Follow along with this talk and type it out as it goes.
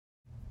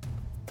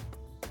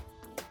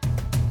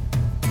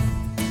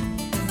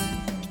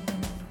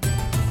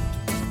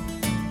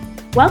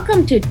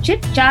Welcome to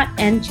Chit Chat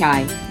and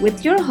Chai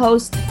with your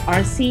hosts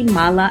RC,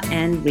 Mala,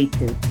 and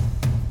Ritu.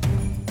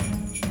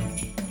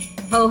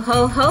 Ho,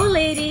 ho, ho,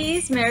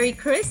 ladies. Merry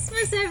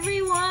Christmas,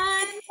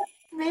 everyone.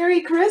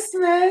 Merry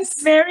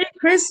Christmas. Merry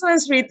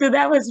Christmas, Ritu.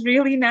 That was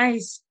really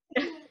nice.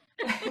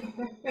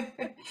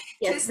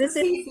 Tis the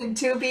season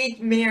to be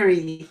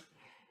merry.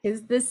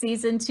 Is the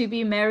season to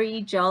be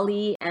merry,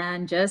 jolly,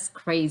 and just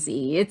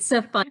crazy. It's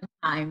a fun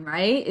time,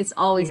 right? It's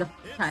always a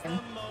fun time.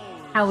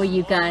 How are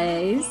you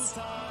guys?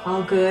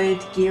 All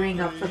good, gearing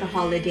up for the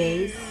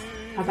holidays.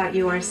 How about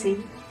you,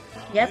 RC?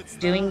 Yep,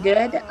 doing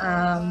good.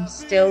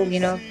 Still,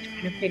 trying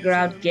to figure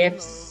out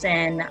gifts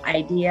and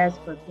ideas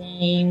for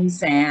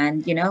games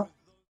and,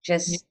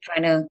 just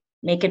trying to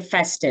make it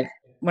festive.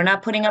 We're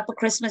not putting up a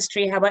Christmas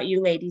tree. How about you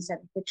ladies? Have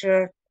you put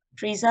your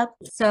trees up?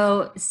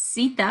 So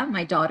Sita,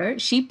 my daughter,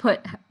 she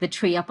put the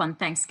tree up on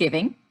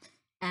Thanksgiving.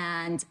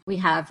 And we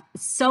have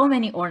so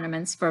many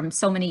ornaments from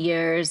so many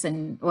years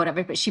and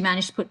whatever, but she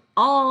managed to put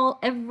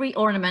every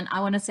ornament, I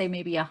want to say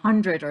maybe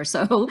 100 or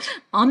so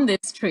on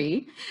this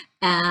tree.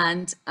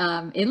 And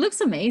it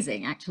looks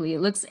amazing, actually. It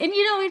looks, and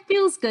it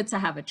feels good to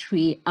have a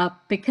tree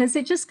up because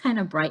it just kind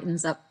of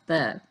brightens up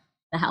the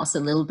house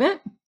a little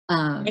bit.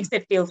 Makes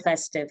it feel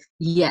festive.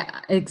 Yeah,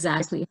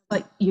 exactly.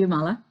 But you,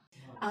 Mala?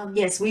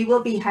 Yes, we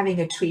will be having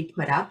a tree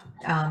put up.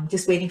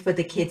 Just waiting for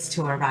the kids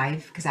to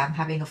arrive because I'm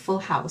having a full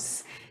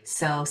house.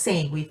 So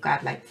saying we've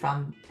got like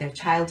from their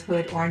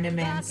childhood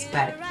ornaments,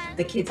 but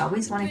the kids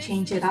always want to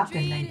change it up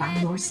and then buy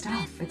more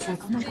stuff. It's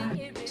like, oh my God,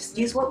 just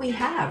use what we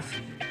have.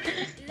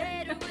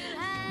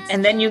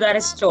 And then you got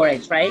to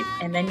storage, right?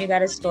 And then you got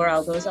to store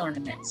all those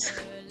ornaments.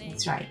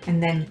 That's right.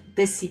 And then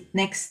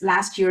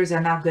last year's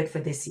are not good for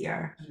this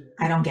year.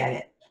 I don't get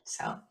it.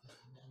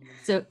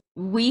 So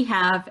we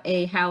have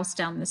a house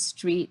down the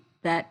street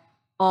that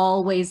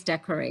always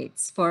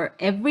decorates for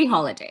every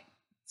holiday.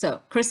 So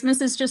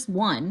Christmas is just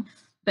one,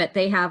 but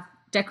they have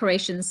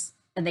decorations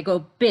and they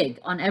go big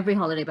on every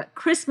holiday. But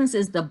Christmas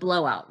is the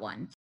blowout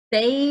one.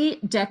 They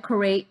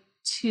decorate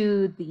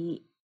to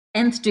the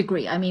nth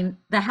degree. I mean,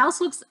 the house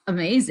looks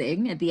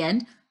amazing at the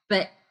end,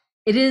 but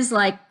it is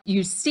like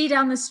you see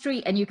down the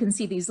street and you can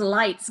see these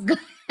lights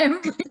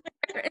everywhere.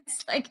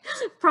 It's like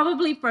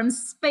probably from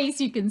space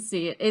you can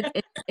see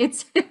it.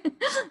 It's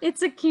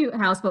it's a cute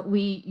house, but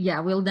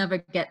we'll never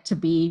get to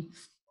be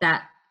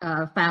that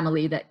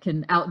family that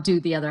can outdo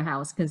the other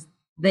house because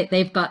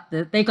they've got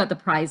the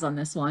prize on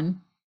this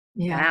one.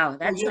 Yeah. Wow,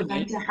 that's you're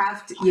amazing.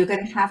 You're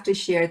going to have to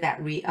share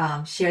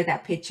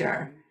that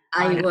picture.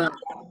 I will.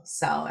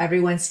 So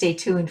everyone stay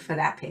tuned for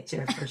that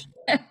picture for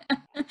sure.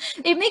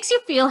 It makes you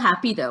feel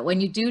happy though when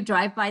you do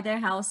drive by their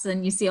house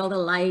and you see all the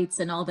lights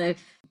and all the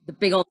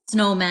big old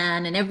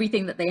snowman and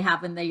everything that they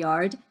have in their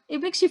yard.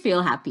 It makes you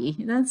feel happy.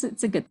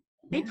 It's a good.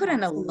 They put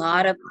in a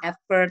lot of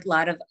effort, a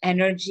lot of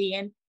energy,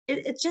 and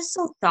it's just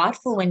so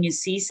thoughtful when you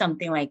see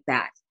something like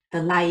that.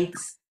 The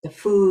lights, the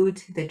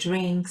food, the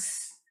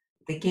drinks,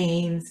 the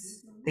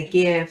games, the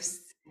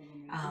gifts.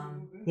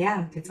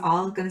 It's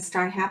all going to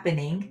start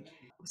happening.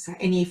 So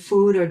any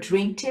food or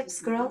drink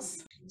tips,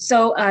 girls?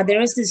 So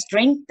there is this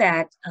drink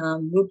that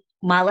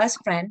Mala's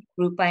friend,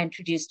 Rupa,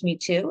 introduced me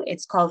to.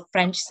 It's called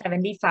French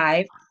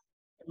 75.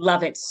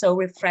 Love it. So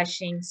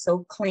refreshing,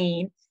 so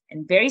clean,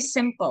 and very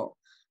simple.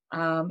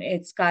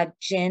 It's got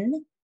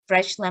gin,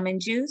 fresh lemon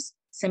juice,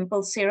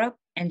 simple syrup,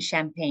 and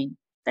champagne.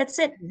 That's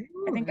it.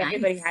 Ooh, I think nice.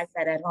 everybody has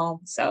that at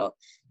home. So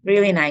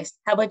really nice.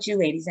 How about you,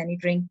 ladies? Any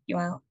drink you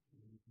want?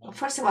 Well,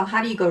 first of all,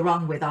 how do you go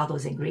wrong with all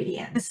those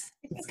ingredients?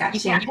 It's got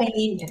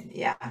champagne.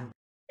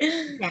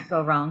 Can't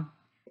go wrong.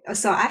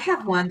 So I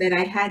have one that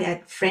I had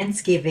at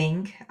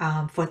Friendsgiving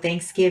for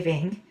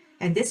Thanksgiving.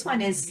 And this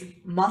one is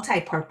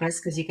multi-purpose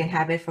because you can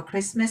have it for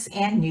Christmas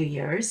and New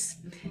Year's.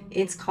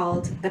 It's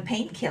called the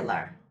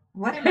Painkiller.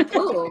 What an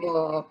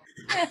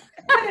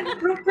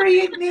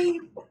appropriate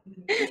name.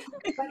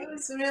 But it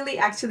was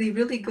actually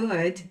really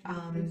good.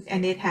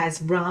 And it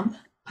has rum,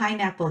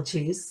 pineapple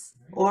juice,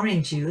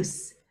 orange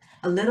juice,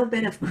 a little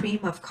bit of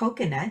cream of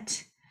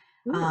coconut,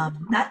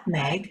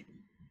 nutmeg,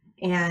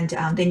 and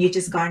then you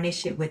just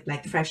garnish it with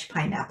like fresh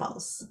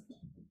pineapples.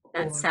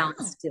 That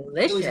sounds It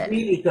delicious. was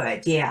really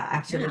good. Yeah,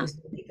 actually, it was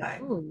really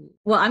good. Ooh.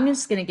 Well, I'm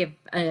just going to give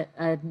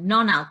a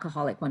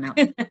non-alcoholic one out.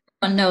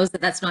 Everyone knows that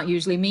that's not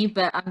usually me,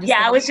 but I'm just.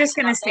 I was just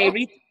going to say,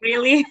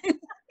 really?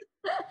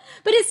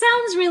 But it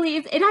sounds really,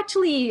 it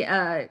actually,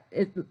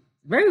 it's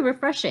very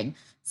refreshing.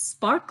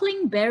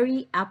 Sparkling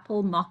berry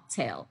apple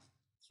mocktail.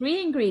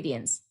 3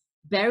 ingredients: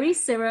 berry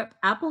syrup,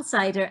 apple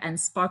cider, and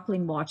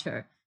sparkling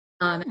water.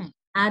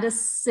 Add a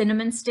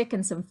cinnamon stick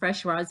and some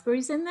fresh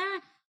raspberries in there,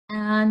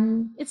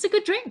 and it's a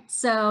good drink.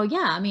 So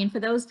yeah, I mean,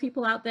 for those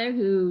people out there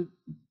who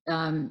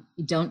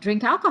don't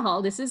drink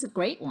alcohol, this is a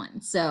great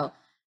one. So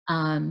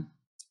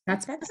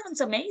that sounds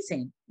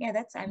amazing. Yeah,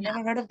 I've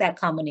never heard of that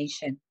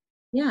combination.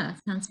 Yeah,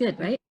 sounds good,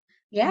 right?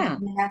 Yeah.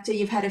 After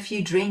you've had a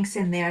few drinks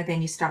in there,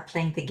 then you start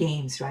playing the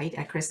games, right?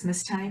 At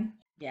Christmas time.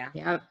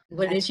 Yeah.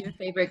 What is your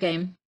favorite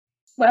game?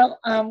 Well,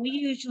 we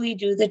usually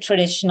do the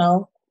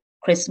traditional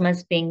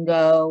Christmas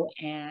bingo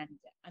and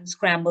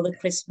unscramble the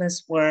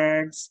Christmas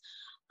words.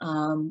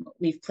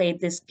 We've played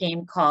this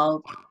game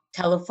called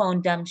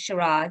Telephone Dumb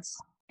Charades.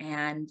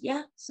 And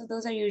yeah, so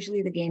those are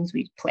usually the games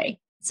we play.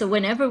 So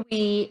whenever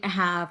we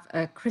have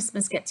a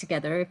Christmas get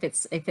together,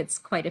 if it's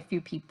quite a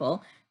few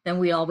people, then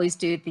we always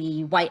do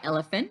the white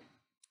elephant,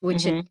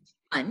 which is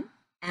fun,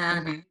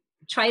 and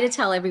try to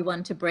tell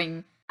everyone to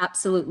bring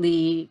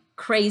absolutely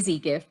crazy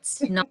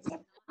gifts, not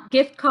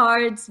gift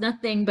cards,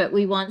 nothing, but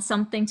we want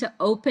something to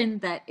open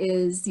that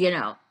is,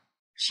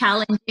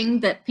 challenging,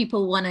 that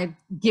people want to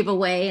give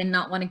away and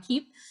not want to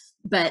keep.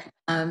 But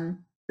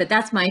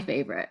that's my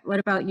favorite. What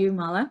about you,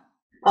 Mala?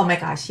 Oh my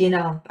gosh,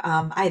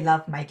 I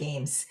love my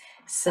games.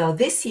 So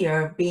this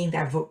year, being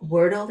that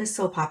Wordle is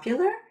so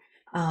popular,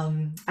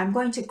 I'm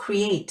going to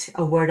create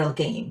a Wordle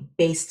game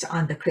based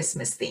on the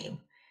Christmas theme.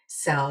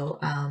 So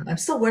I'm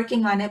still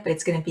working on it, but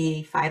it's going to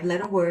be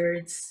 5-letter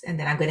words, and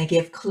then I'm going to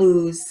give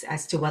clues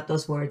as to what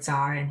those words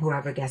are, and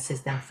whoever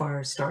guesses them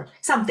first or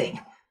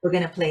something, we're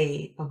going to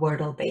play a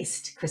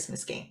Wordle-based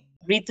Christmas game.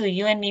 Ritu,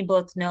 you and me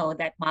both know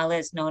that Mala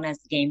is known as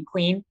the game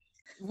queen.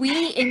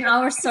 We, in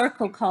our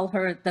circle, call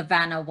her the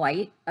Vanna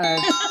White.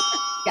 And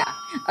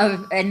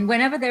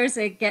whenever there's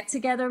a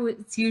get-together,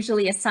 it's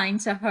usually assigned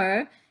to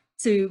her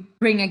to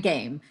bring a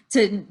game.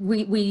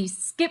 We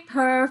skip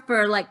her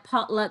for like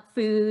potluck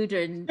food,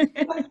 and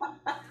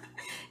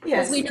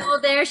yes, we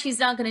know there she's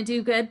not going to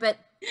do good, but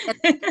as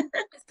far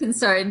as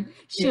concerned,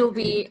 she'll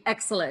be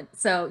excellent.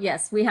 So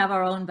yes, we have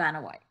our own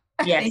Vanna White.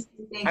 Yes,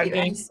 thank our you.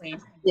 game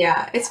queen.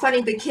 Yeah, it's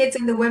funny. The kids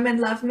and the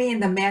women love me,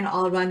 and the men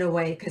all run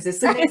away because as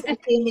soon as they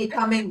see me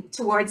coming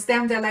towards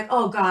them, they're like,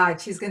 "Oh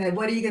God,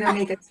 what are you gonna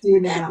make us do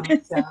now?"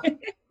 So.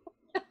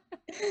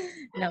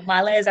 No,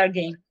 Mala is our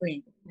game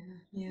queen.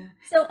 Yeah.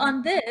 So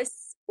on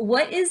this,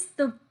 what is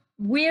the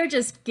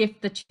weirdest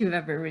gift that you've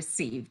ever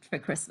received for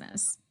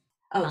Christmas?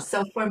 Oh,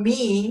 so for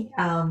me,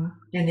 and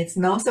it's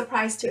no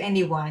surprise to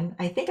anyone,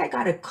 I think I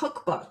got a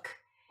cookbook.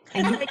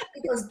 And you do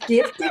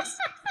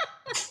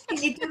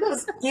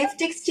those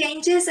gift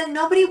exchanges, and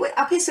nobody would.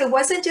 Okay, so it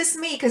wasn't just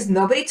me because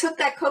nobody took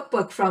that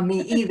cookbook from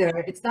me either.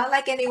 It's not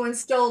like anyone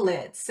stole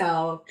it.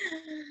 So,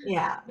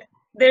 yeah.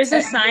 There's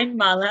a sign,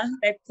 Mala.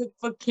 That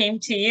cookbook came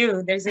to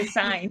you. There's a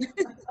sign.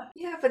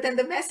 Yeah, but then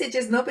the message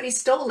is nobody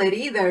stole it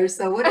either.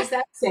 So what does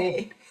that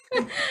say?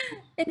 And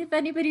if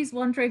anybody's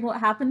wondering what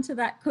happened to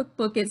that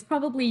cookbook, it's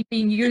probably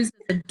being used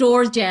as a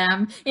door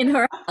jamb in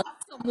her house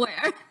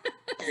somewhere,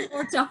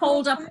 or to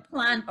hold up a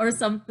plant or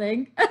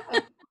something.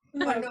 Oh,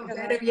 no,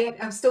 better yet,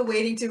 I'm still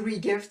waiting to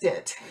re-gift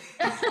it.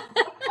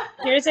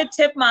 Here's a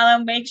tip,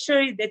 Mala. Make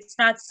sure it's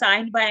not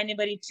signed by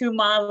anybody to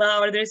Mala,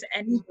 or there's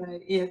any.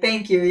 Yeah,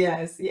 thank you.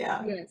 Yes,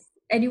 yeah. Yes.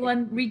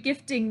 Anyone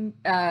regifting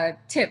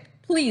tip,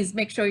 please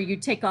make sure you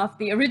take off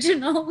the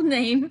original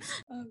name.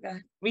 Oh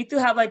God. Ritu,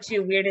 how about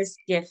you? Weirdest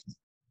gift?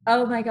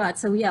 Oh my God.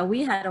 So yeah,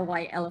 we had a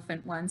white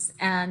elephant once.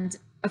 And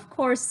of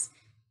course,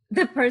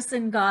 the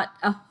person got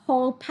a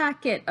whole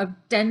packet of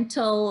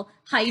dental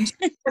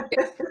hygiene,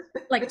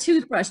 like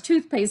toothbrush,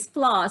 toothpaste,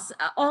 floss,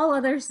 all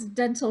other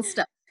dental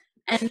stuff.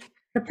 And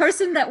the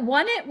person that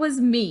won it was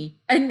me.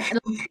 And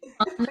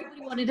nobody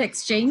wanted to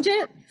exchange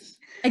it.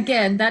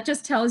 Again, that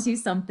just tells you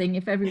something.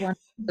 If everyone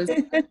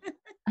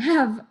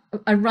have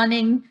a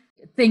running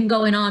thing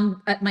going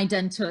on at my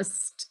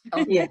dentist,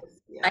 Yes.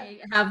 I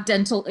have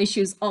dental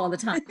issues all the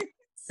time.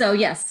 So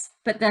yes,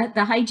 but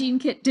the hygiene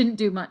kit didn't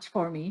do much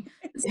for me.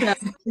 So,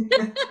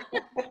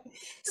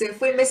 so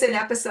if we miss an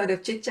episode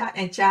of Chit Chat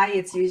and Chai,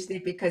 it's usually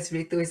because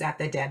Ritu is at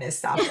the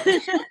dentist's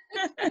office.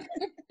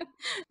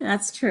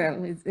 that's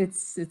true.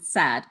 It's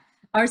sad.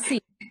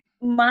 RC.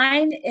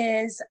 Mine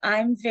is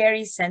I'm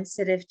very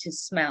sensitive to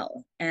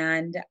smell,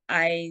 and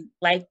I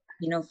like,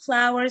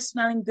 flowers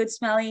smelling good,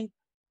 smelling,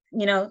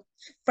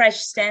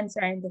 fresh scents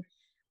or anything.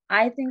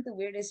 I think the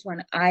weirdest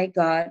one I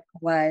got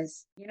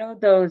was,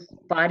 those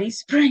body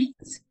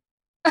sprays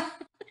back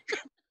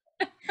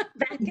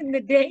in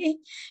the day,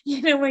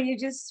 where you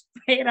just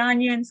spray it on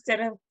you instead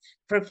of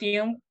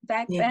perfume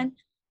back then.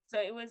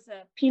 So it was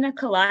a pina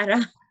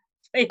colada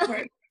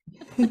flavored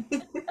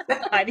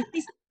body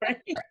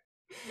spray.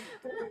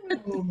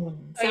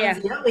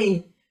 Sounds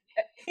yummy.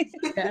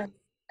 Yeah.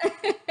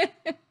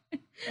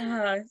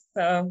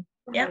 So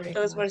yeah,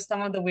 those were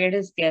some of the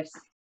weirdest gifts.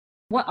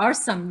 What are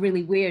some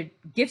really weird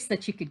gifts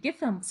that you could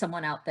give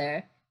someone out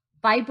there?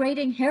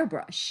 Vibrating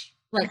hairbrush,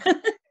 like,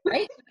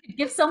 right? You could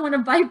give someone a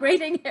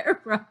vibrating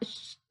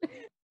hairbrush.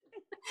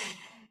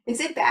 Is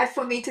it bad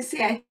for me to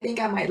say I think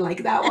I might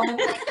like that one?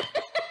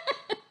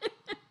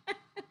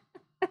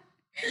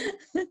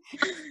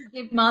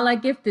 Give Mala a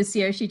gift this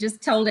year. She just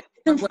told it.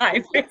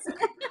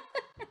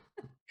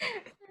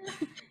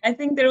 I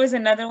think there was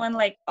another one,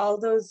 like all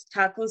those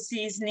taco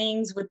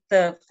seasonings with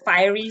the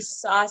fiery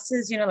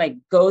sauces, like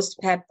ghost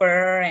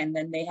pepper, and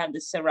then they have the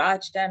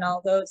sriracha and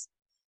all those.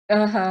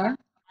 Uh-huh.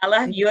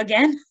 Mala, you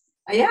again?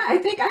 Yeah, I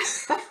think I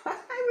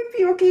would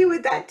be okay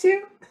with that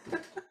too.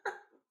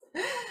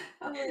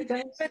 Oh my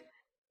gosh.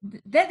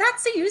 But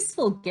that's a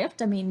useful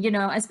gift. I mean,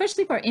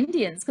 especially for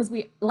Indians, because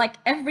we like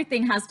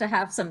everything has to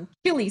have some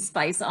chili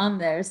spice on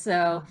there.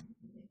 So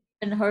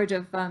even heard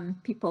of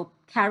people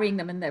carrying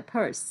them in their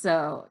purse.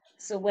 So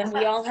So when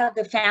we all have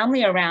the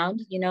family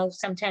around,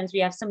 sometimes we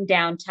have some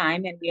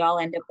downtime and we all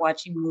end up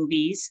watching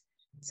movies.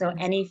 So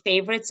any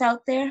favorites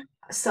out there?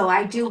 So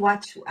I do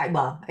watch,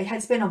 well, it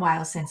has been a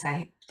while since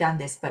I've done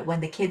this, but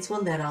when the kids were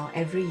little,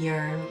 every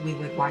year we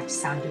would watch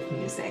Sound of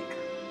Music.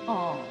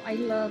 oh, I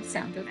love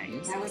Sound of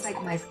Music. That was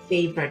like my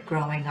favorite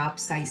growing up,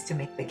 so I used to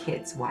make the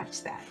kids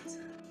watch that.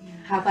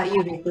 How about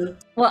you, Ritu?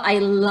 Well, I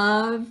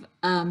love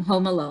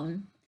Home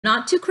Alone.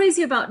 Not too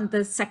crazy about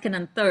the second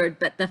and third,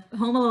 but the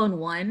Home Alone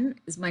one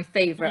is my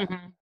favorite.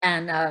 Mhm.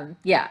 And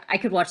yeah, I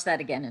could watch that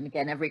again and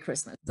again every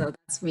Christmas. So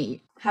that's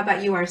me. How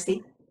about you,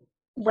 RC?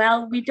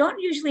 Well, we don't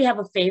usually have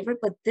a favorite,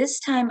 but this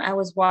time I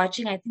was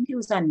watching, I think it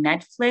was on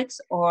Netflix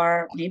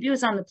or maybe it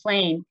was on the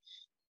plane,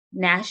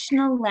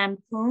 National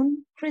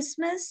Lampoon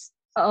Christmas.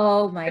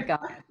 Oh my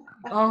God.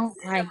 Oh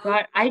my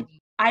God.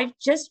 I've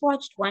just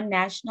watched one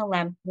National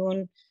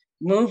Lampoon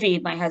movie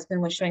my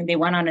husband was showing. They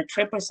went on a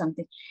trip or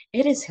something.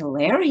 It is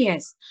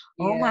hilarious.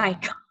 Oh my Yeah.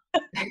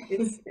 God.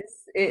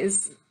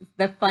 It's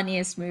the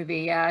funniest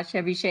movie. Yeah,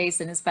 Chevy Chase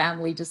and his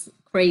family just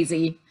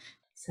crazy.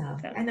 So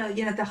I know,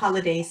 the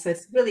holidays, so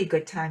it's really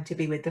good time to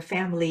be with the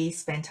family,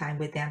 spend time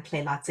with them,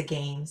 play lots of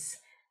games.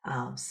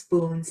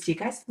 Spoons. Do you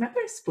guys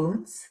remember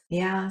Spoons?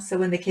 Yeah. So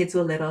when the kids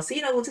were little, so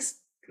we'll just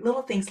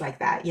little things like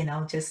that,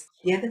 just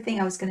the other thing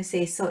I was going to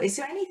say. So is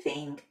there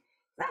anything,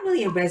 not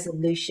really a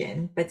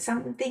resolution, but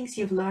some things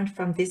you've learned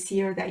from this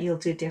year that you'll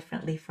do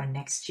differently for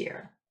next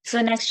year?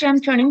 So next year I'm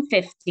turning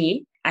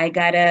 50. I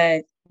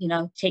gotta,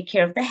 take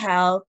care of the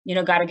health,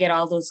 gotta get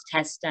all those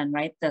tests done,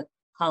 right? The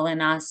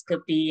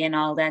colonoscopy and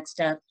all that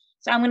stuff.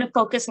 So I'm going to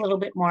focus a little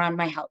bit more on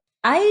my health.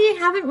 I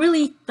haven't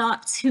really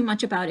thought too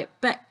much about it,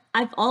 but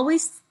I've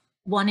always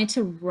wanted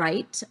to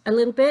write a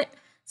little bit.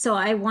 So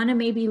I want to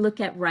maybe look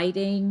at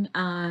writing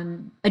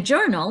a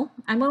journal.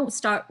 I won't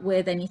start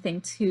with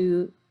anything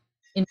too,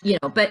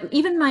 but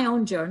even my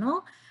own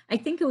journal, I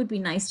think it would be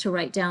nice to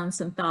write down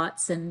some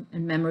thoughts and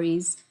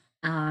memories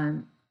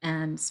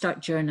and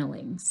start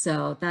journaling.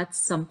 So that's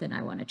something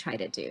I want to try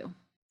to do.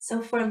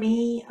 So for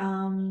me,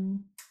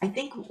 I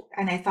think,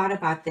 and I thought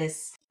about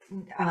this,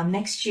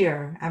 next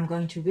year, I'm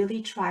going to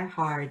really try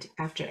hard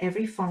after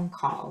every phone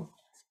call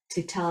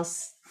to tell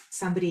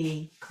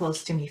somebody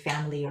close to me,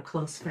 family or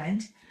close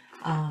friend,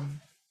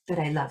 that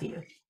I love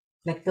you.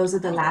 Like those are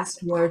the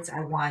last words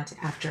I want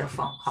after a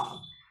phone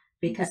call.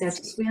 Because I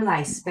just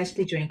realized,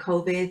 especially during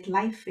COVID,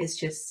 life is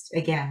just,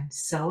 again,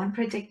 so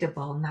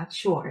unpredictable, not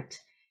short.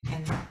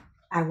 And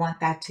I want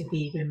that to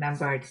be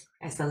remembered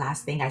as the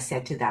last thing I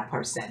said to that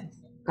person.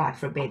 God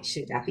forbid,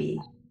 should that be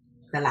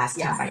the last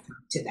time I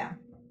talk to them.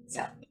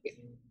 So,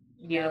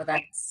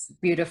 that's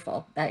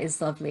beautiful. That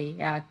is lovely.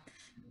 Yeah,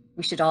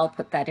 we should all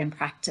put that in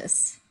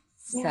practice.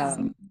 yeah.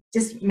 So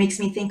Just makes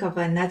me think of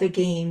another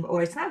game,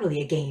 or it's not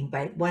really a game,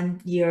 but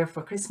one year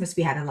for Christmas,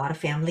 we had a lot of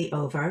family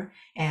over,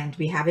 and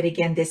we have it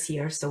again this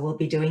year. So we'll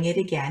be doing it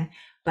again.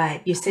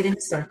 But you sit in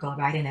a circle,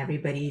 right? And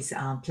everybody's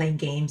playing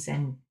games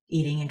and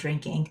eating and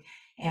drinking.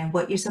 And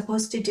what you're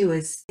supposed to do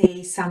is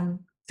say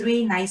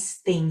three nice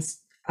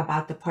things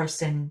about the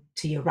person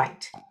to your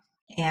right.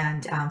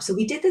 And so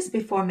we did this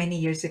before many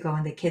years ago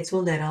when the kids were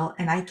little.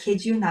 And I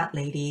kid you not,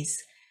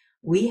 ladies,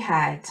 we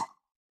had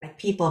like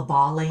people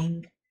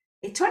bawling.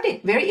 It turned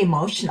it very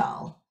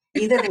emotional.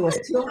 Either there was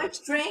too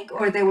much drink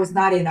or there was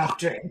not enough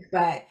drink.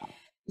 But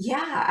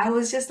yeah, I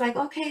was just like,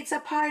 okay, it's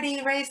a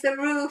party, raise the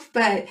roof.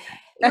 But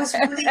it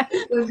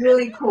was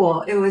really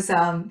cool. It was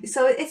so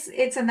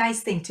it's a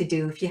nice thing to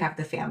do if you have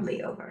the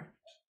family over.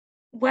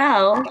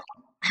 Well,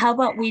 how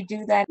about we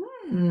do that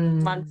Hmm.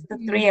 amongst the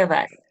three of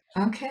us?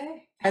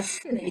 Okay.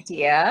 that's an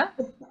idea.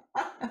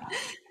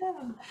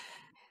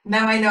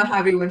 Now I know how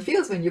everyone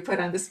feels when you put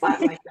on the spot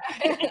like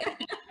that.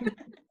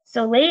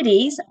 So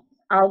ladies,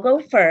 I'll go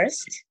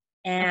first.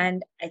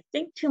 And I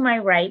think to my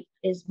right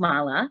is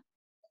Mala,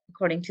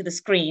 according to the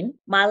screen.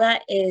 Mala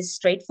is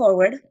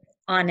straightforward,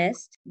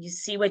 honest. You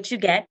see what you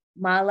get.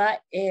 Mala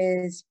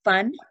is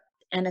fun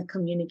and a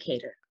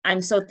communicator.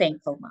 I'm so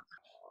thankful,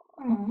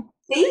 Mala.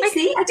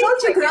 See, I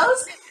told you,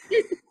 girls.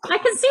 I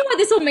can see why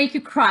this will make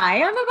you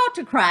cry. I'm about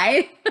to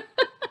cry.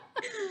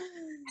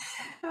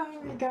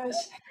 Oh my gosh.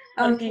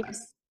 Okay.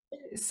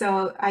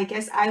 So I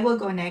guess I will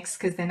go next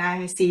because then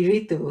I see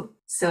Ritu.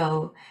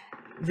 So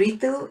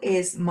Ritu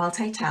is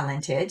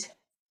multi-talented.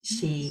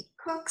 She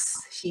cooks,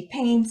 she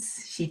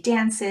paints, she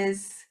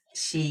dances,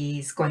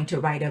 she's going to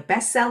write a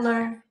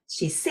bestseller,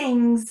 she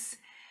sings.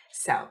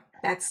 So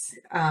that's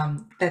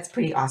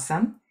pretty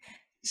awesome.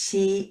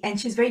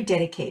 She's very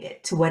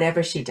dedicated to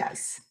whatever she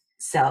does.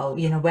 So,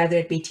 whether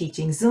it be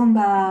teaching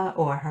Zumba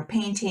or her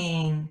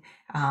painting,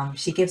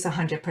 she gives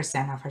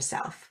 100% of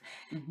herself.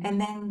 Mhm.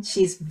 And then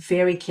she's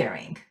very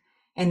caring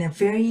in a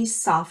very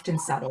soft and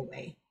subtle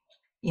way.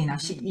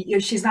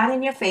 She's not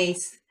in your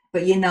face,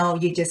 but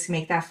you just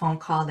make that phone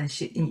call and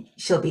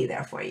she'll be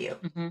there for you.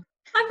 Mhm.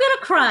 I'm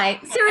gonna cry.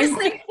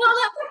 Seriously.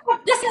 Well,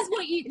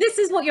 this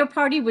is what your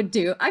party would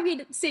do. I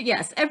mean,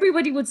 yes,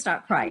 everybody would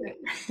start crying.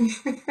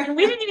 And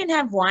we didn't even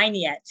have wine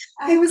yet.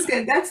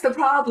 That's the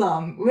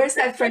problem. Where's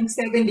that French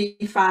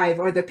 75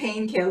 or the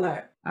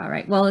painkiller? All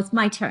right. Well, it's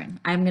my turn.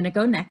 I'm gonna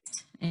go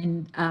next,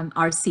 and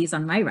RC's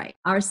on my right.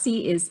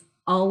 RC is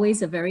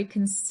always a very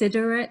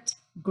considerate,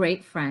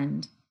 great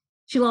friend.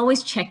 She'll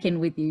always check in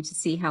with you to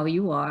see how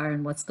you are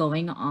and what's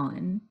going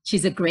on.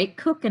 She's a great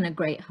cook and a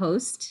great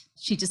host.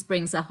 She just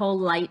brings a whole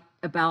light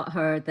about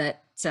her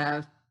that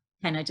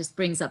kind of just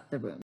brings up the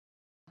room.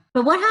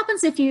 But what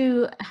happens if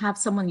you have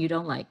someone you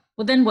don't like?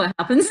 Well, then what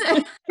happens?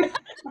 What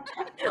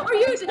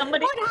happens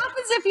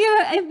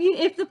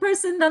if the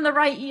person on the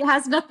right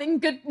has nothing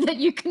good that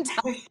you can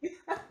tell?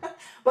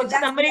 Well, if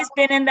somebody's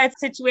been in that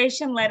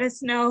situation, let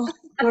us know.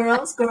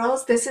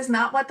 Girls, this is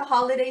not what the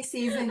holiday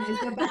season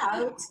is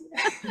about.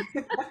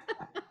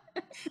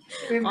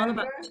 All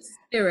about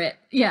spirit.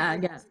 Yeah.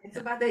 It's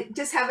about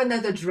just have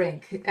another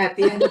drink at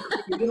the end of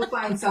the day. You'll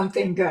find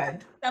something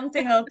good.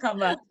 Something will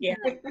come up. Yeah.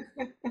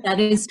 That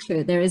is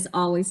true. There is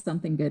always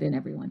something good in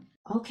everyone.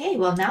 Okay,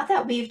 well, now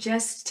that we've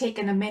just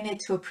taken a minute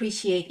to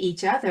appreciate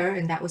each other,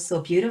 and that was so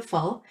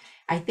beautiful,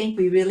 I think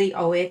we really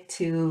owe it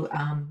to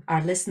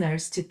our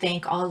listeners to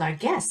thank all our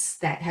guests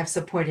that have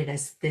supported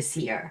us this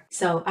year.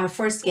 So our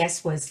first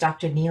guest was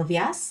Dr. Neil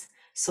Vyas,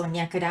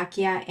 Sonia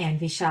Kadakia and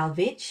Vishal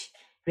Vich,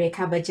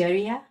 Rekha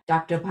Bajaria,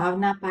 Dr.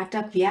 Bhavna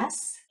Patak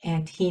Vyas,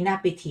 and Hina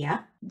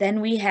Bithia.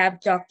 Then we have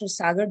Dr.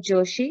 Sagar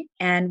Joshi,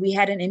 and we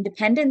had an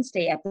Independence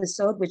Day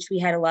episode, which we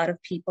had a lot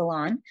of people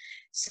on.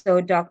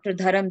 So Dr.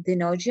 Dharam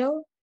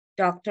Dinojo,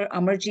 Dr.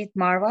 Amarjit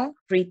Marwa,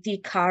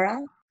 Preeti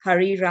Khara,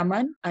 Hari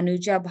Raman,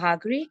 Anuja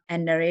Bhagri,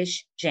 and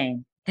Naresh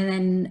Jain. And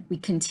then we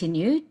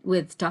continued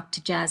with Dr.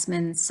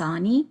 Jasmine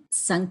Sani,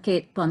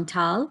 Sanket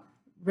Pontal,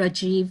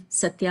 Rajiv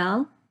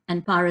Satyal,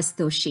 and Paras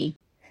Doshi.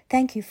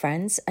 Thank you,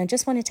 friends. I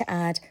just wanted to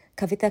add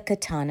Kavita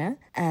Katana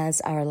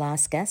as our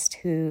last guest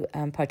who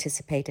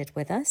participated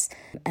with us.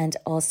 And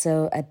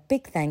also a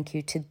big thank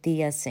you to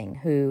Dia Singh,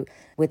 who,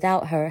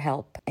 without her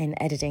help in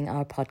editing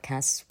our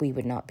podcasts, we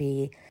would not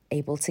be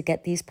able to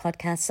get these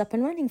podcasts up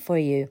and running for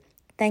you.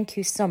 Thank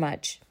you so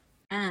much.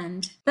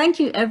 And thank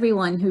you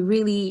everyone who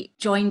really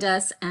joined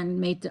us and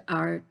made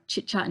our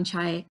Chit Chat and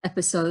Chai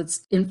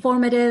episodes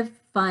informative,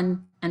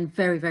 fun, and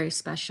very, very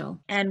special.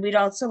 And we'd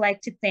also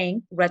like to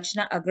thank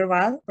Rachna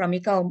Agarwal,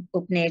 Pramika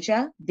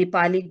Upneja,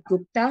 Dipali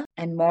Gupta,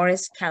 and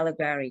Morris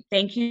Caligari.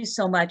 Thank you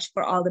so much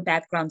for all the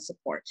background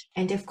support.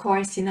 And of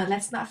course,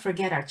 let's not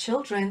forget our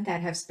children that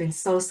have been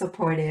so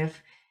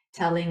supportive,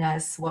 telling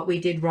us what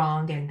we did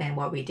wrong and then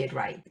what we did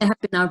right. They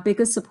have been our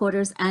biggest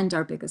supporters and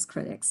our biggest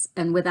critics.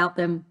 And without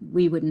them,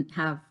 we wouldn't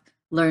have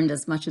learned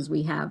as much as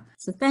we have.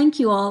 So thank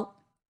you all.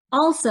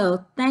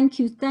 Also, thank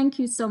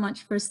you so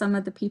much for some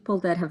of the people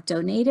that have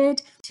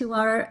donated to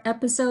our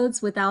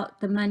episodes. Without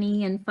the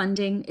money and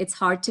funding, it's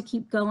hard to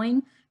keep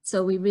going.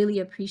 So we really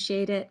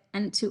appreciate it.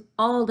 And to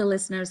all the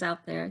listeners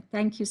out there,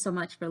 thank you so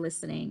much for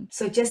listening.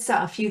 So just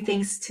a few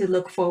things to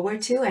look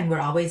forward to, and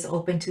we're always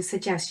open to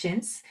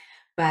suggestions.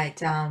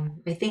 But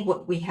I think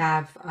what we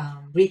have,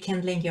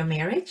 Rekindling Your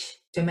Marriage,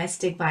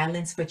 Domestic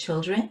Violence for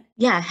Children.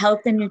 Yeah,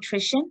 health and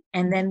nutrition.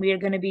 And then we are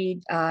going to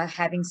be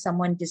having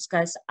someone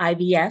discuss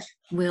IVF.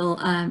 We'll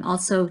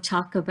also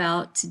talk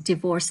about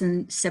divorce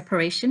and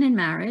separation in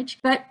marriage,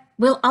 but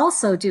we'll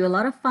also do a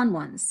lot of fun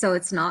ones. So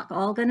it's not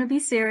all going to be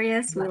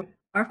serious. Right.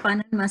 Our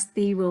fun and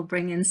musty, we'll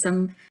bring in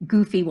some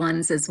goofy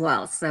ones as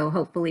well. So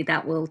hopefully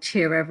that will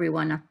cheer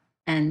everyone up.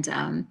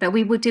 And but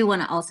we do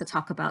want to also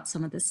talk about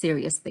some of the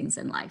serious things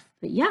in life.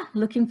 But yeah,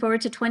 looking forward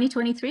to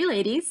 2023,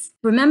 ladies.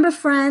 Remember,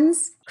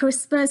 friends,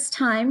 Christmas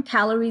time,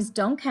 calories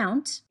don't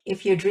count.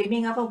 If you're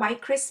dreaming of a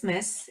white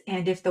Christmas,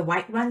 and if the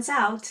white runs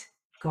out,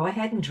 go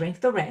ahead and drink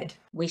the red.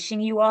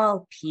 Wishing you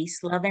all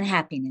peace, love, and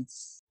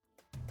happiness.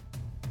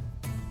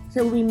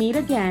 Till we meet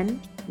again,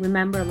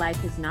 remember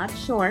life is not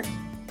short.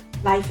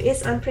 Life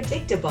is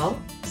unpredictable,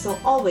 so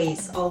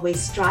always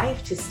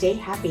strive to stay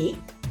happy.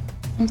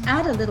 And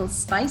add a little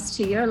spice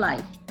to your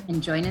life.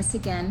 And join us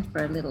again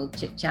for a little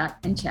chit chat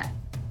and chat.